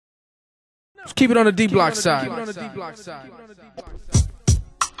Let's keep it on the D block side.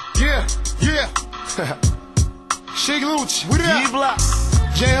 Yeah, yeah. Shig Luch, what up? D-Block.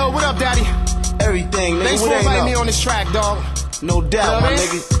 J-Ho, what up, daddy? Everything, nigga. Thanks for inviting me on this track, dog. No doubt, my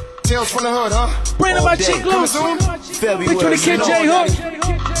nigga. Tales from the hood, huh? Bring them by Shig Luch. Featuring the kid J-Hook.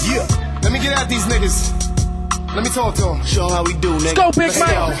 Yeah. Let me get at these niggas. Let me talk to him. Show 'em how we do, nigga. Go, Big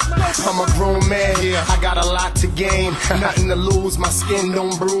Mike. I'm a grown man here. I got a lot to gain. Nothing to lose. My skin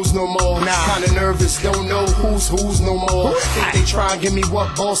don't bruise no more. Kinda nervous. Don't know who's no more. Think they try and give me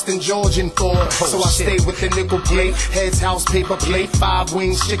what Boston Georgian for. So I stay with the nickel plate. Heads, house, paper plate. 5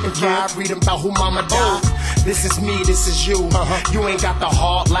 wings, chicken fried. Read about who mama died. This is me. This is you. You ain't got the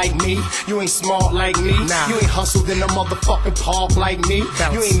heart like me. You ain't smart like me. You ain't hustled in the motherfucking park like me.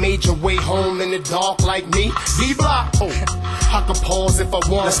 You ain't made your way home in the dark like me. D-Block. I could pause if I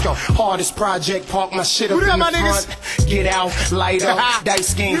want. Let's go. Hardest project, park my shit up in the front. Get out, light up,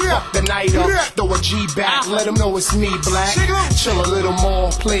 dice game, fuck the night up. Throw a G back, let them know it's me, black. Chill a little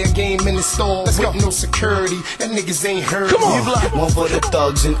more, play a game in the store. Let's go. No security, that niggas ain't heard. Come on. 1 for the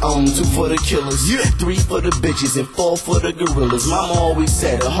thugs and 2 for the killers. 3 for the bitches and 4 for the gorillas. Mama always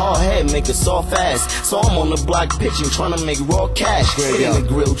said a hard head make a soft ass. So I'm on the block pitching, trying to make raw cash. It ain't a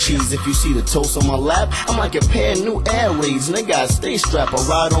grilled cheese if you see the toast on my lap. I'm like a pair of new air raids. Nigga, I stay strapped. I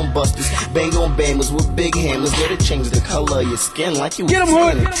ride on busters, bang on bangers with big hammers. Let it change the color of your skin like you Get 'em,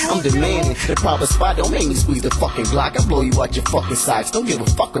 Hood. I'm demanding the proper spot. Don't make me squeeze the fucking Glock. I blow you out your fucking socks. Don't give a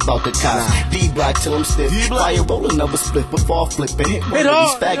fuck about the cops. D-Block till I'm stiff. Fire roll another split before I flip and hit one of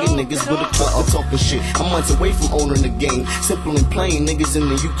these faggot niggas with a clip of talking shit. I'm months away from owning the game. Simple and plain. Niggas in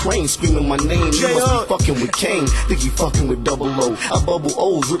the Ukraine screaming my name. You must be fucking with Kane. Think you fucking with double O. I bubble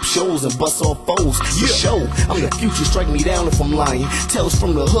O's, rip shows and bust off foes. For show, I'm the future. Strike me down if I'm lying. Tales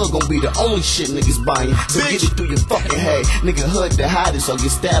from the hood gon' be the only shit niggas buying. So get it through your fucking head. Nigga, hood the hottest, or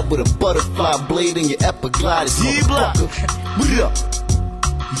get stabbed with a butterfly blade in your epiglottis. Motherfucker. What up?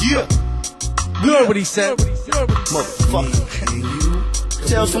 Yeah. You heard what he said. Motherfucker.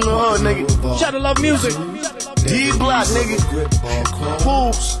 Tales from the hood, nigga. Shout to Love Music. D-Block, nigga.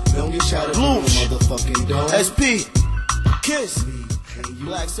 Pools. Blooch. SP. Kiss.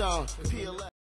 Black Sound. PLS.